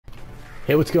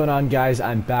Hey, what's going on, guys?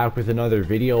 I'm back with another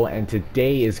video, and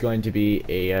today is going to be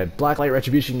a Blacklight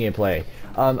Retribution gameplay.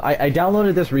 I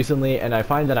downloaded this recently, and I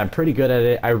find that I'm pretty good at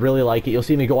it. I really like it. You'll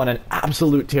see me go on an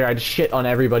absolute tear. I just shit on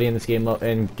everybody in this game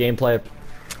in gameplay.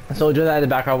 So do that in the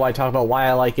background while I talk about why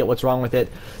I like it, what's wrong with it,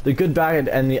 the good, bad,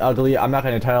 and the ugly. I'm not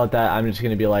going to title it that. I'm just going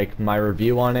to be like my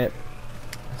review on it.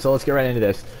 So let's get right into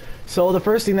this. So the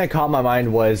first thing that caught my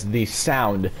mind was the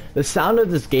sound. The sound of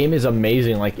this game is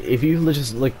amazing. Like, if you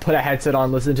just like put a headset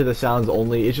on, listen to the sounds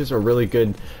only, it's just a really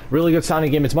good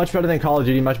sounding game. It's much better than Call of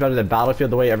Duty, much better than Battlefield,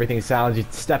 the way everything sounds. You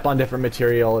step on different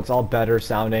material, it's all better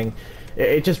sounding.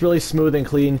 It's just really smooth and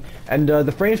clean, and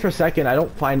the frames per second, I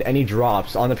don't find any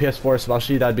drops. On the PS4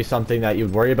 especially, that'd be something that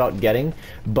you'd worry about getting,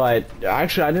 but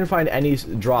actually I didn't find any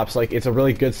drops. Like, it's a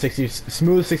really good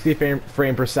smooth 60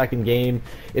 frame per second game.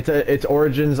 It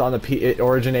originated on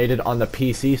the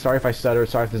PC. Sorry if I stutter,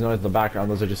 sorry if there's noise in the background,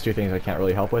 those are just two things I can't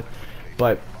really help with.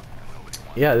 But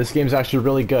yeah, this game's actually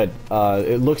really good.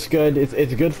 It looks good.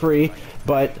 It's good free,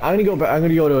 but I'm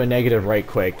gonna go to a negative right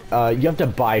quick. You have to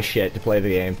buy shit to play the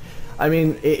game. I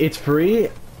mean, it's free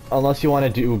unless you want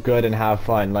to do good and have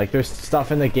fun. Like, there's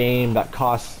stuff in the game that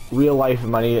costs real life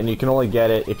money, and you can only get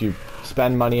it if you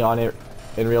spend money on it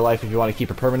in real life if you want to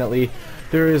keep it permanently.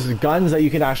 There's guns that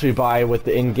you can actually buy with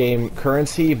the in-game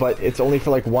currency, but it's only for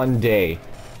like 1 day.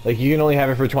 Like, you can only have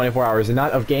it for 24 hours, and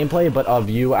not of gameplay, but of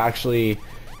you actually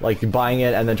like buying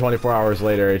it, and then 24 hours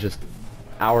later, it's just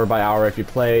hour by hour. If you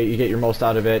play, you get your most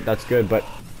out of it, that's good. But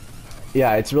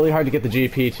yeah, it's really hard to get the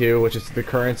GP too, which is the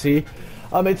currency.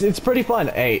 It's pretty fun.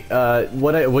 Hey,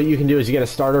 what you can do is you get a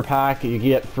starter pack. You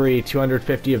get free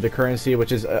 250 of the currency,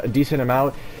 which is a decent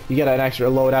amount. You get an extra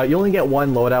loadout. You only get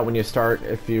one loadout when you start.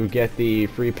 If you get the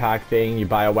free pack thing, you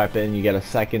buy a weapon, you get a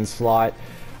second slot.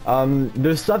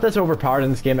 There's stuff that's overpowered in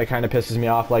this game that kind of pisses me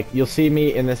off. Like, you'll see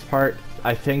me in this part,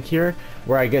 I think here,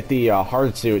 where I get the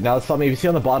hard suit. Now, if you see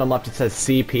on the bottom left, it says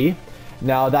CP.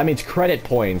 Now, that means credit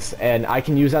points, and I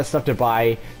can use that stuff to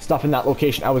buy stuff in that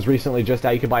location I was recently just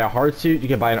at. You can buy a hard suit, you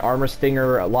can buy an armor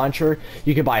stinger launcher,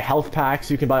 you can buy health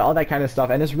packs, you can buy all that kind of stuff,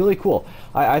 and it's really cool.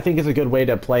 I think it's a good way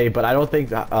to play, but I don't think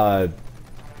the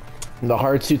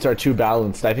hard suits are too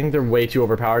balanced. I think they're way too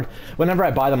overpowered. Whenever I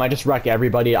buy them, I just wreck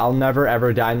everybody. I'll never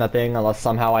ever die in that thing unless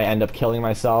somehow I end up killing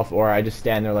myself, or I just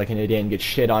stand there like an idiot and get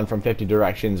shit on from 50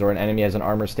 directions, or an enemy has an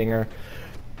armor stinger.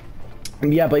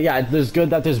 Yeah, but yeah, there's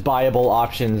good that there's buyable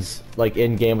options like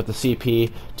in game with the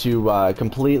CP to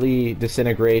completely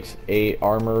disintegrate a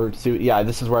armor suit. Yeah,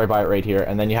 this is where I buy it right here,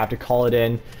 and then you have to call it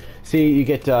in. See, you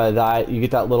get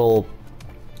that little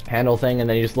handle thing, and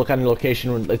then you just look on the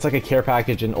location. It's like a care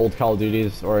package in old Call of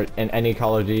Duties, or in any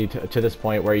Call of Duty to this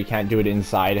point, where you can't do it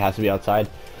inside; it has to be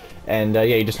outside. And yeah,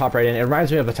 you just hop right in. It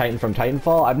reminds me of the Titan from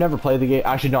Titanfall. I've never played the game.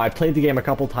 Actually, no, I played the game a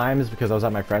couple times because I was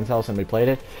at my friend's house and we played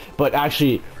it. But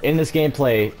actually, in this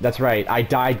gameplay, that's right, I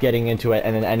died getting into it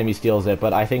and an enemy steals it.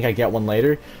 But I think I get one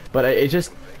later. But it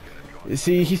just...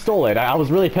 See, he stole it. I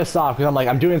was really pissed off because I'm like,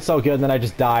 I'm doing so good, and then I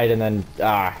just died, and then...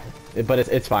 But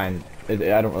it's fine. I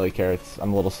don't really care.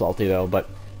 I'm a little salty, though, but...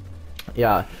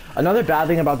 Yeah, another bad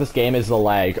thing about this game is the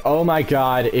lag. Oh my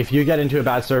god, if you get into a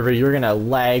bad server, you're gonna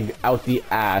lag out the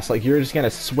ass. Like, you're just gonna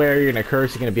swear, you're gonna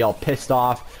curse, you're gonna be all pissed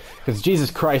off. Because, Jesus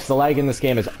Christ, the lag in this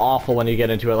game is awful when you get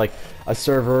into it. Like, a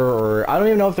server, or... I don't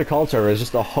even know if they're called servers,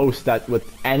 just a host that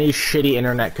with any shitty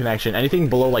internet connection, anything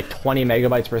below, like, 20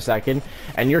 megabytes per second,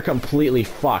 and you're completely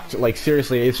fucked. Like,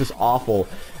 seriously, it's just awful.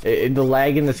 The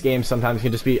lag in this game sometimes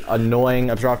can just be annoying,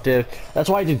 obstructive. That's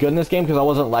why I did good in this game, because I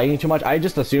wasn't lagging too much. I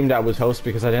just assumed I was host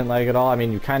because I didn't lag at all. I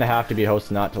mean, you kind of have to be host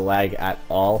not to lag at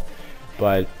all.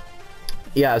 But...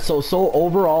 yeah, so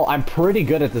overall, I'm pretty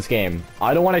good at this game.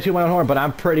 I don't want to toot my own horn, but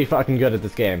I'm pretty fucking good at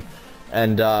this game.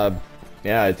 And,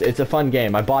 yeah, it's a fun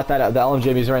game. I bought that, the LMG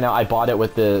I'm using right now, I bought it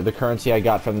with the currency I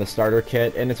got from the starter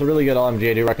kit, and it's a really good LMG.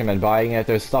 I do recommend buying it.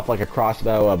 There's stuff like a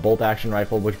crossbow, a bolt-action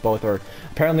rifle, which both are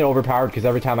apparently overpowered, because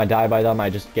every time I die by them, I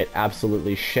just get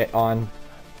absolutely shit on.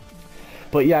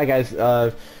 But yeah, guys,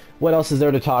 what else is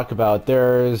there to talk about?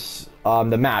 There's...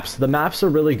 the maps. The maps are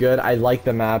really good. I like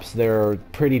the maps. They're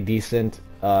pretty decent.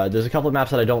 There's a couple of maps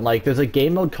that I don't like. There's a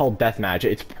game mode called Deathmatch.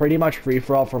 It's pretty much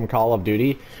free-for-all from Call of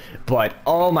Duty. But,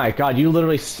 oh my god, you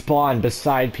literally spawn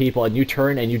beside people and you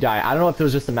turn and you die. I don't know if it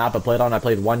was just the map I played on. I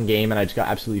played one game and I just got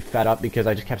absolutely fed up because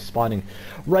I just kept spawning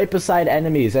right beside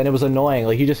enemies and it was annoying.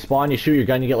 Like, you just spawn, you shoot your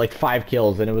gun, you get like 5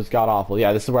 kills and it was god-awful.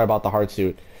 Yeah, this is where I bought the hard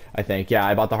suit, I think. Yeah,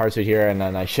 I bought the hard suit here and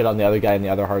then I shit on the other guy in the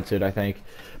other hard suit, I think.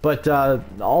 But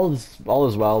all is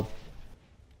well.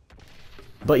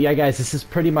 But yeah, guys, this is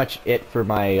pretty much it for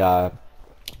my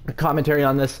commentary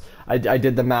on this. I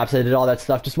did the maps, I did all that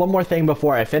stuff. Just one more thing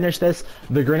before I finish this.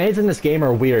 The grenades in this game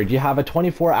are weird. You have a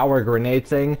 24-hour grenade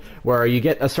thing where you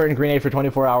get a certain grenade for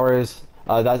 24 hours.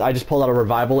 I just pulled out a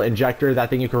revival injector. That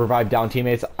thing you can revive down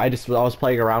teammates. I was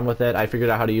playing around with it. I figured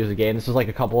out how to use the game. This was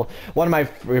like one of my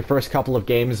first couple of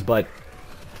games, but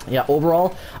yeah,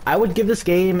 overall, I would give this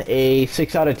game a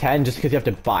 6 out of 10 just because you have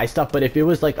to buy stuff, but if it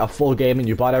was like a full game and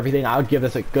you bought everything, I would give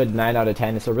this a good 9 out of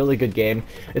 10. It's a really good game.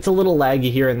 It's a little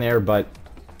laggy here and there, but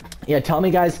yeah, tell me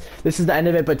guys, this is the end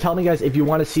of it, but tell me guys if you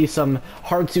want to see some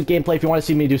hard suit gameplay, if you want to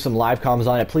see me do some live comms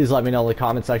on it, please let me know in the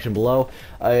comment section below.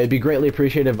 It'd be greatly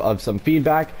appreciative of some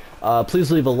feedback. Please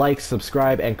leave a like,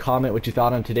 subscribe, and comment what you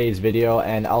thought on today's video,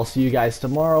 and I'll see you guys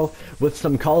tomorrow with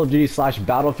some Call of Duty /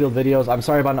 Battlefield videos. I'm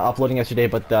sorry about not uploading yesterday,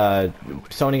 but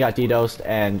Sony got DDoSed,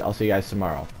 and I'll see you guys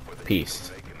tomorrow.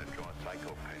 Peace.